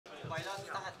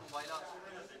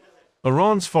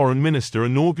Iran's foreign minister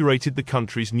inaugurated the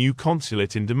country's new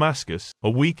consulate in Damascus,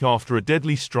 a week after a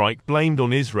deadly strike blamed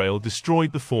on Israel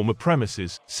destroyed the former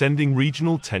premises, sending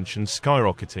regional tensions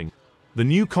skyrocketing. The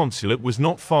new consulate was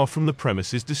not far from the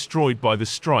premises destroyed by the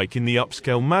strike in the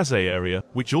upscale Mazeh area,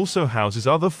 which also houses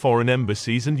other foreign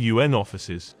embassies and UN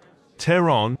offices.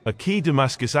 Tehran, a key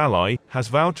Damascus ally, has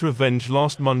vowed to avenge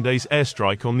last Monday's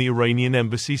airstrike on the Iranian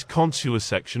embassy's consular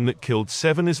section that killed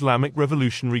 7 Islamic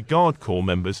Revolutionary Guard Corps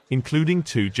members, including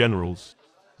 2 generals.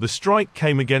 The strike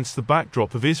came against the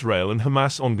backdrop of Israel and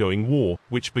Hamas' ongoing war,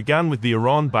 which began with the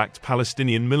Iran-backed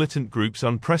Palestinian militant group's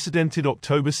unprecedented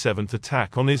October 7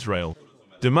 attack on Israel.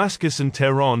 Damascus and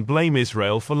Tehran blame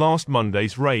Israel for last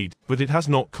Monday's raid, but it has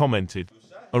not commented.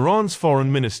 Iran's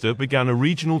foreign minister began a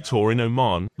regional tour in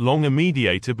Oman, long a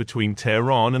mediator between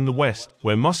Tehran and the West,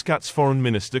 where Muscat's foreign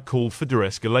minister called for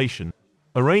de-escalation.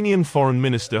 Iranian Foreign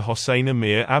Minister Hossein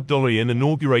Amir Abdollahian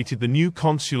inaugurated the new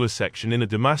consular section in a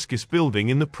Damascus building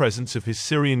in the presence of his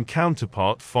Syrian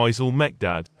counterpart Faisal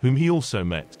Mekdad, whom he also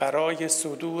met.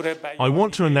 "I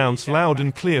want to announce loud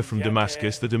and clear from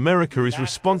Damascus that America is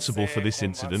responsible for this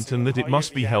incident and that it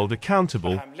must be held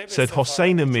accountable," said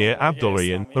Hossein Amir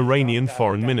Abdollahian, Iranian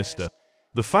Foreign Minister.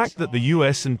 The fact that the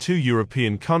US and 2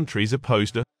 European countries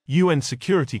opposed a UN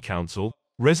Security Council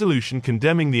resolution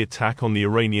condemning the attack on the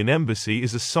Iranian embassy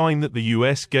is a sign that the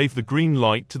US gave the green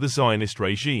light to the Zionist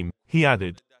regime, he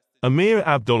added. Amir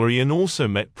Abdollahian also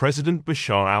met President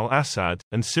Bashar al-Assad,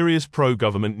 and Syria's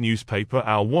pro-government newspaper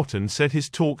Al-Watan said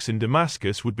his talks in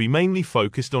Damascus would be mainly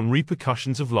focused on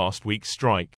repercussions of last week's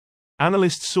strike.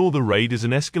 Analysts saw the raid as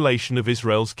an escalation of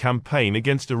Israel's campaign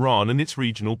against Iran and its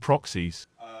regional proxies.